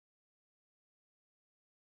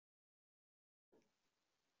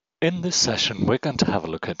In this session, we're going to have a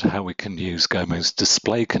look at how we can use Gomo's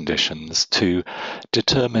display conditions to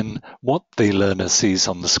determine what the learner sees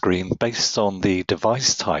on the screen based on the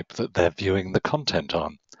device type that they're viewing the content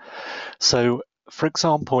on. So, for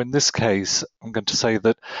example, in this case, I'm going to say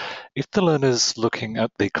that if the learner's looking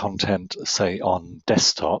at the content, say, on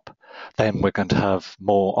desktop, then we're going to have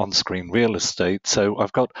more on-screen real estate. So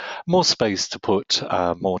I've got more space to put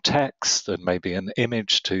more text and maybe an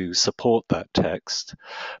image to support that text.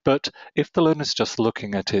 But if the learner's just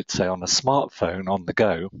looking at it, say, on a smartphone on the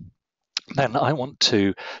go, then I want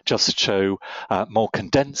to just show more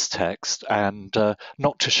condensed text and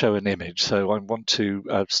not to show an image. So I want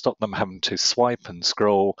to stop them having to swipe and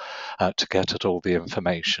scroll to get at all the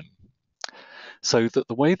information. So that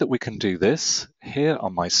the way that we can do this, here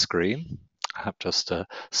on my screen, I have just a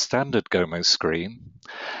standard Gomo screen,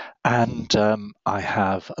 and I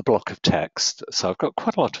have a block of text. So I've got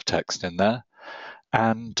quite a lot of text in there,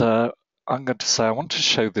 and I'm going to say I want to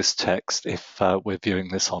show this text if we're viewing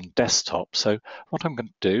this on desktop. So what I'm going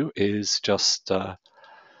to do is just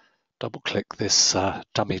double click this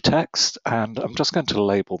dummy text, and I'm just going to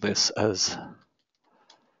label this as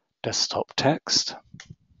desktop text.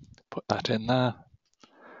 Put that in there.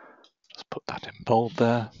 Just put that in bold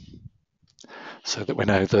there, so that we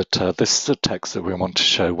know that this is the text that we want to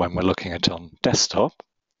show when we're looking at it on desktop.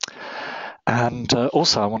 And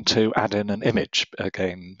also I want to add in an image.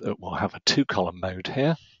 Again, we'll have a two-column mode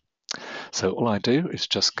here. So all I do is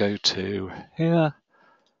just go to here,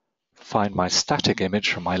 find my static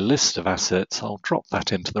image from my list of assets. I'll drop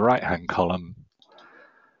that into the right-hand column.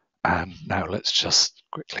 And now let's just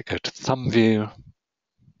quickly go to thumb view.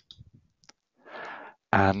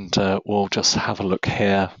 And we'll just have a look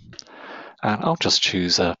here. And I'll just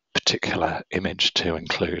choose a particular image to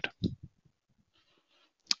include.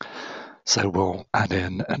 So we'll add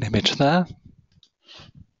in an image there.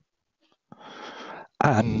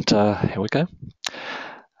 And here we go.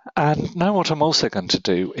 And now what I'm also going to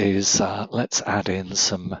do is let's add in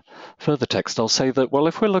some further text. I'll say that, well,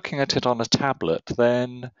 if we're looking at it on a tablet,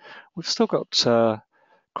 then we've still got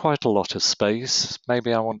quite a lot of space.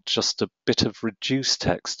 Maybe I want just a bit of reduced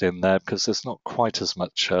text in there because there's not quite as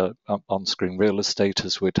much on-screen real estate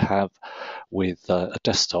as we'd have with a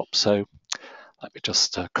desktop. So let me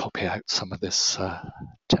just copy out some of this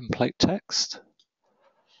template text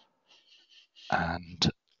and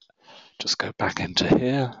just go back into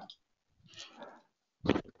here.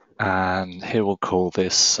 And here we'll call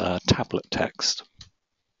this tablet text.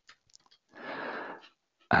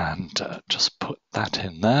 And just put that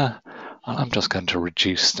in there. And I'm just going to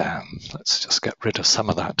reduce down. Let's just get rid of some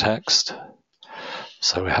of that text,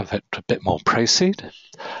 so we have it a bit more précis.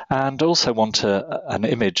 And also want an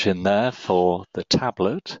image in there for the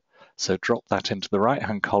tablet. So drop that into the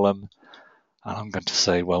right-hand column. And I'm going to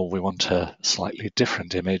say, well, we want a slightly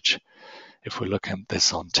different image if we're looking at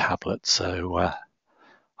this on tablet. So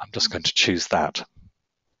I'm just going to choose that.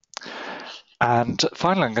 And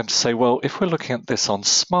finally, I'm going to say, well, if we're looking at this on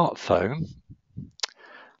smartphone,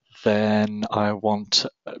 then I want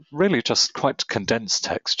really just quite condensed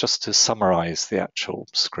text just to summarize the actual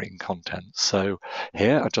screen content. So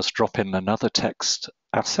here I just drop in another text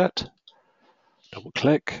asset, double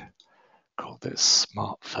click, call this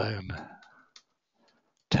smartphone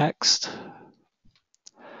text.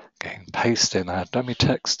 Again, paste in our dummy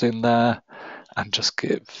text in there and just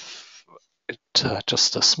give it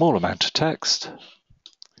just a small amount of text.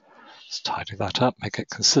 Let's tidy that up, make it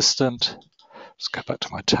consistent. Just go back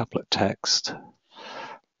to my tablet text,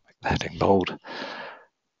 make the heading bold.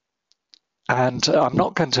 And I'm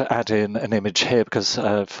not going to add in an image here because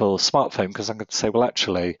for smartphone, because I'm going to say, well,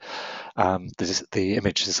 actually, the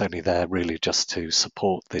image is only there really just to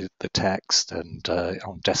support the text, and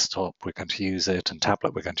on desktop we're going to use it, and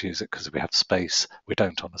tablet we're going to use it because we have space. We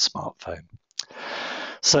don't on a smartphone.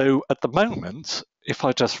 So at the moment, if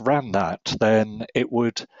I just ran that, then it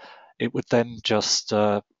would then just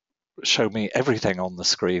show me everything on the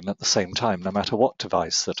screen at the same time, no matter what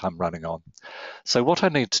device that I'm running on. So what I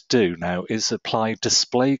need to do now is apply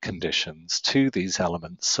display conditions to these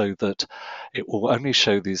elements so that it will only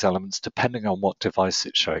show these elements depending on what device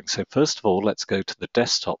it's showing. So first of all, let's go to the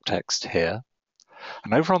desktop text here.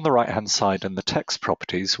 And over on the right-hand side in the text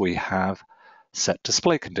properties, we have set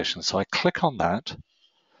display conditions. So I click on that,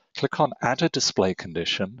 click on add a display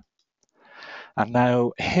condition. And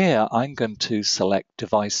now here I'm going to select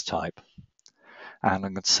device type. And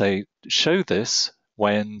I'm going to say, show this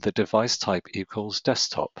when the device type equals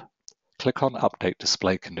desktop. Click on update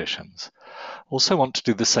display conditions. Also want to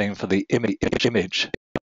do the same for the image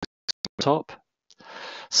top.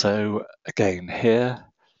 So again, here,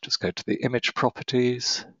 just go to the image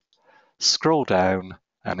properties, Scroll down,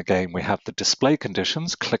 and again we have the display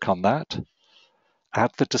conditions. Click on that.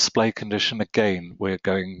 Add the display condition again. We're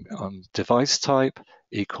going on device type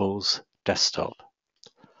equals desktop.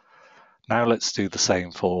 Now let's do the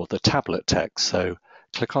same for the tablet text. So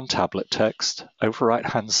click on tablet text. Over right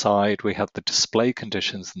hand side we have the display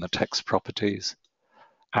conditions and the text properties.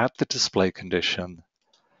 Add the display condition,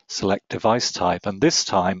 select device type, and this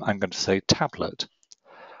time I'm going to say tablet.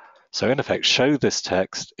 So in effect, show this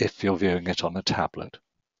text if you're viewing it on a tablet.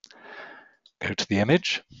 Go to the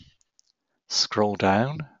image, scroll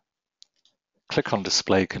down, click on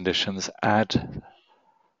display conditions, add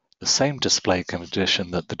the same display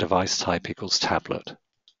condition that the device type equals tablet.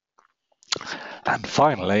 And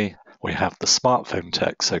finally, we have the smartphone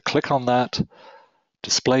text. So click on that,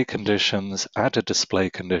 display conditions, add a display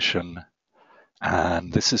condition,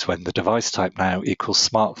 and this is when the device type now equals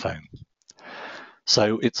smartphone.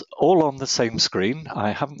 So it's all on the same screen.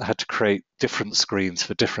 I haven't had to create different screens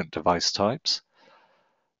for different device types.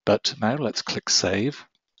 But now let's click Save.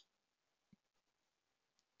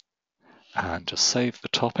 And just save the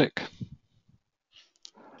topic.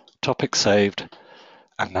 Topic saved.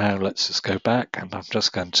 And now let's just go back, and I'm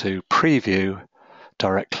just going to preview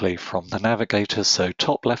directly from the navigator. So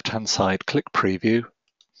top left-hand side, click Preview.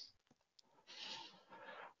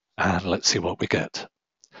 And let's see what we get.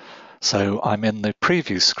 So I'm in the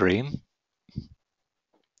preview screen,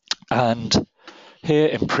 and here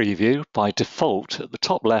in preview, by default, at the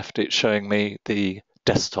top left, it's showing me the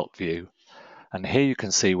desktop view. And here you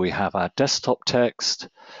can see we have our desktop text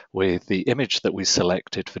with the image that we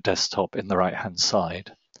selected for desktop in the right-hand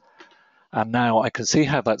side. And now I can see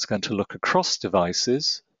how that's going to look across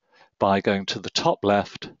devices by going to the top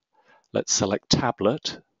left. Let's select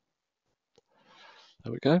tablet.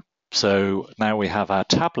 There we go. So now we have our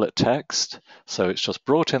tablet text. So it's just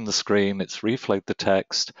brought in the screen, it's reflowed the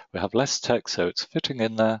text. We have less text, so it's fitting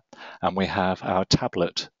in there. And we have our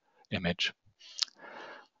tablet image.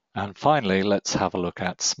 And finally, let's have a look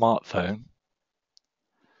at smartphone.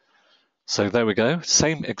 So there we go,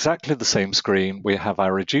 exactly the same screen. We have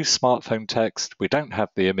our reduced smartphone text. We don't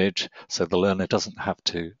have the image, so the learner doesn't have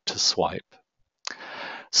to swipe.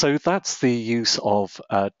 So that's the use of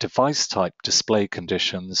device type display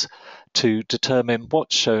conditions to determine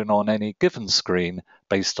what's shown on any given screen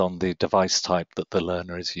based on the device type that the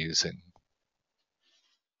learner is using.